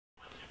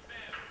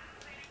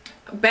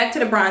back to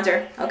the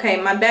bronzer.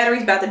 Okay, my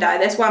battery's about to die.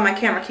 That's why my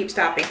camera keeps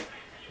stopping.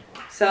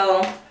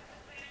 So,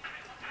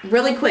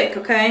 really quick,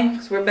 okay?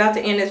 Because we're about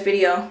to end this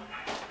video.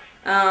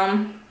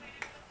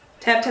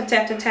 Tap, tap,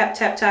 tap, tap, tap,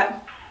 tap,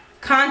 tap.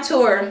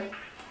 Contour.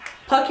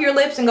 Puck your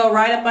lips and go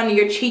right up under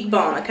your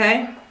cheekbone,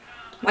 okay?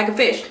 Like a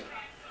fish.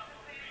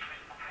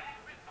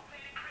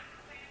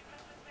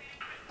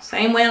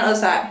 Same way on the other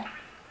side.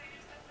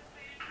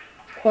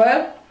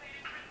 Okay?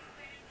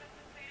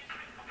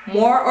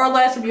 More or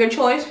less of your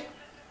choice.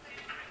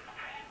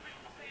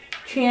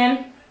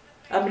 Chin,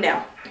 up and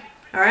down.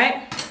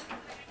 Alright?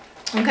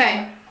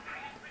 Okay.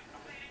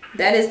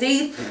 That is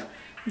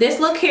this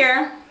look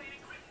here.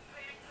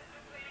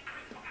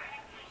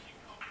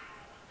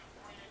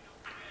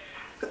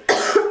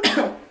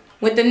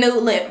 With the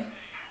nude lip.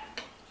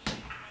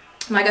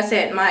 Like I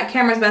said, my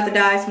camera's about to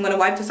die, so I'm going to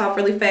wipe this off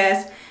really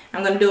fast.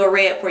 I'm going to do a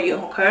red for you,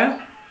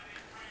 okay?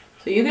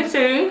 So you can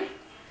see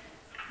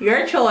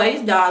your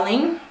choice,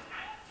 darling.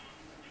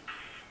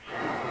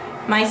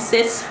 My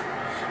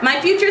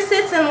future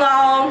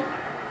sis-in-law.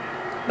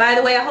 By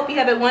the way, I hope you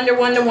have a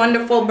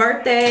wonderful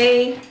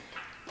birthday.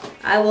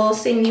 I will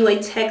send you a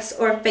text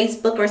or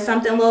Facebook or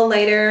something a little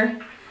later.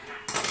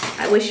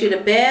 I wish you the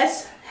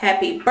best.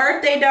 Happy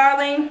birthday,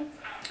 darling.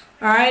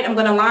 Alright, I'm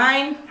going to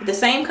line with the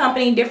same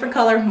company, different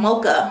color,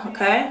 mocha,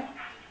 okay?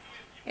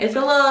 It's a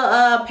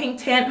little pink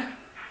tint.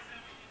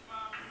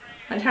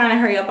 I'm trying to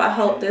hurry up. I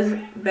hope this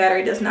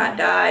battery does not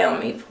die on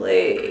me,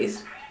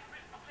 please.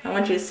 I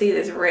want you to see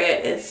this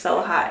red. It's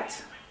so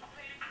hot.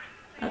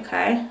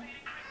 Okay.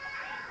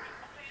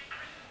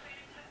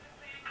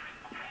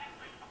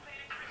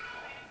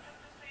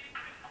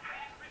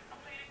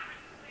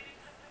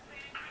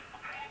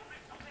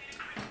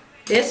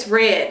 This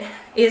red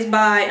is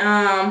by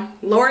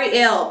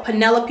L'Oreal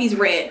Penelope's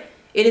Red.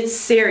 It is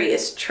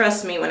serious.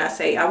 Trust me when I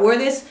say. I wore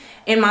this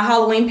in my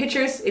Halloween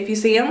pictures, if you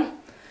see them,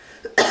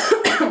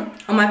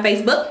 on my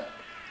Facebook.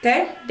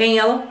 Okay,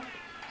 Daniela.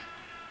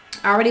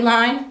 I already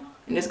lined.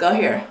 And just go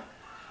here.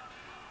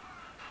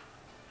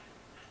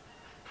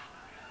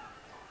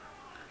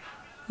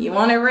 You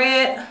want it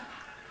red?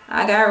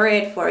 I got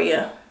red for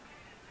you.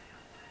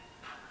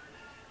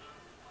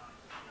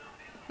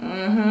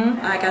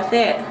 Like I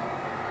said.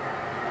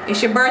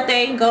 It's your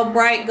birthday. Go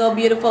bright, go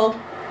beautiful.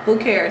 Who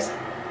cares?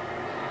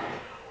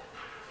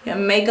 Your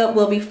makeup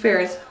will be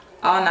fierce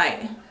all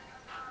night.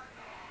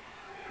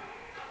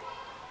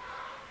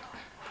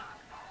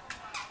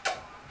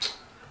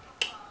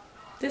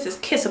 This is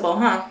kissable,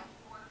 huh?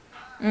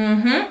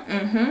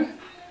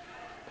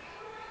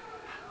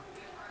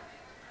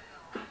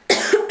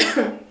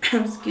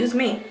 Excuse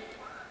me.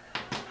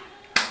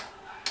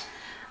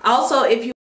 Also, if you